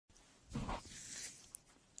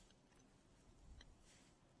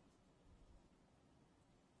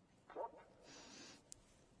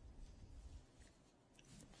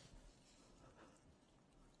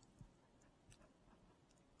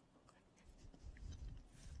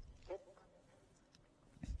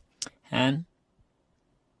hand.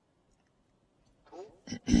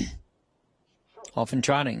 Off and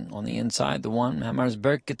trotting on the inside. The 1,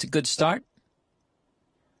 Hammersberg, gets a good start.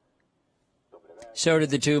 So did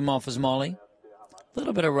the 2, Moffas Molly. A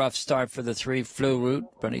little bit of rough start for the 3, Flew Root,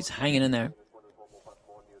 but he's hanging in there.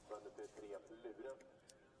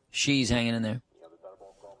 She's hanging in there.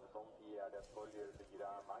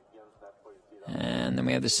 And then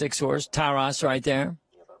we have the 6 horse, Taras, right there.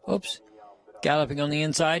 Oops. Galloping on the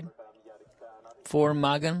inside. 4,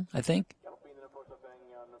 Magan, I think.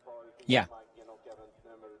 Yeah.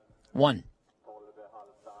 1.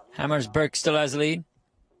 Hammersberg still has the lead.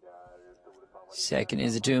 Second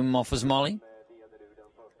is the 2, Moffas Molly.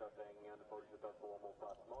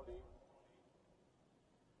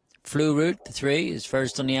 Flew Root, the 3, is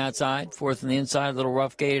first on the outside. 4th on the inside, a little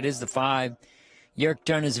rough gate. It is the 5. Jörg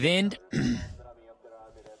Turner's Vind.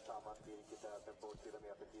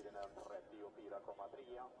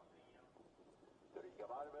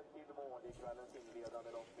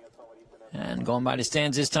 And going by the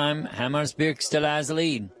stands this time, Hammersberg still has the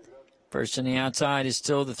lead. First on the outside is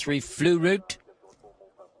still the 3, Flew Root.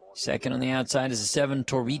 Second on the outside is the 7,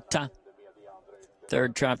 Torita.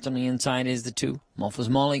 Third trapped on the inside is the 2, Moffas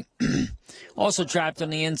Molly. Also trapped on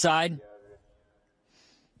the inside.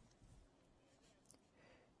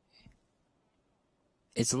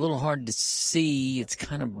 It's a little hard to see. It's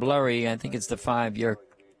kind of blurry. I think it's the 5,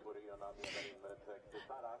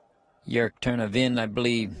 Jörg Turner Vind, I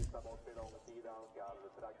believe.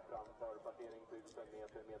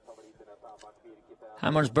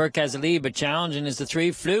 Hammersberg has the lead, but challenging is the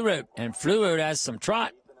 3, Flew Root. And Flew Root has some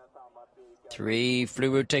trot. 3,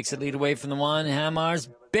 Flew Root takes the lead away from the 1,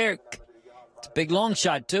 Hammersberg. It's a big long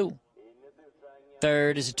shot, too.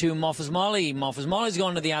 Third is the 2, Moffas Molly. Moffas Molly's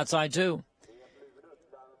going to the outside, too.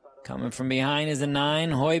 Coming from behind is the 9,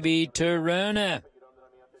 Høiby Torøna.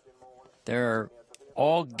 They're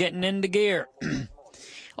all getting into gear.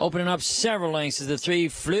 Opening up several lengths is the 3,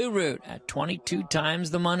 Flew Root at 22 times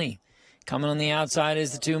the money. Coming on the outside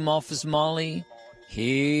is the 2, Moffas Molly.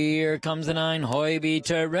 Here comes the 9, Høiby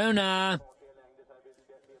Torøna.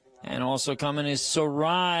 And also coming is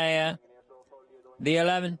Soraya, the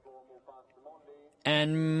 11.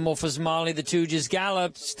 And Moffas Molly, the 2, just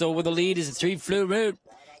galloped. Still with the lead is the 3, Flew Root.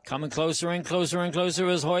 Coming closer and closer and closer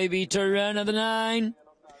is Høiby Torøna, the 9.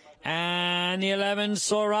 And the 11,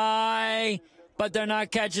 Soraya. But they're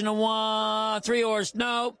not catching the 1. 3 horse,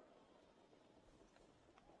 no.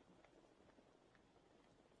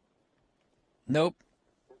 Nope.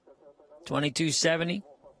 22.70.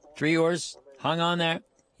 3 horse hung on there.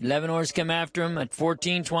 11 horse came after him at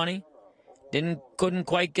 14.20. Couldn't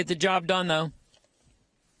quite get the job done though.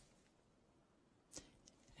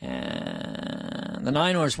 And the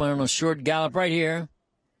 9 horse went on a short gallop right here.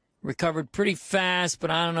 Recovered pretty fast, but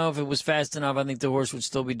I don't know if it was fast enough. I think the horse would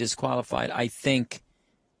still be disqualified. I think.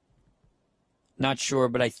 Not sure,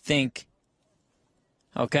 but I think.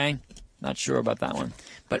 Okay? Not sure about that one.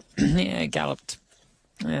 But, yeah, galloped.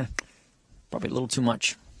 Yeah, probably a little too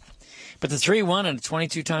much. But the 3 won at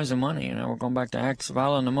 22 times the money. You know, we're going back to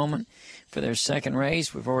Axevalla in a moment for their second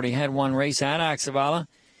race. We've already had one race at Axevalla.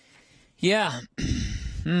 Yeah.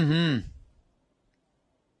 And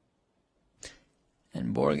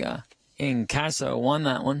Borga in Casa won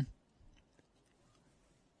that one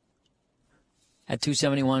at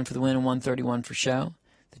 271 for the win and 131 for show.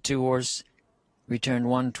 The 2 horse returned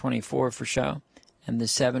 124 for show, and the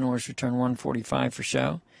 7 horse returned 145 for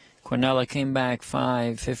show. Quinella came back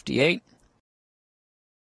 558.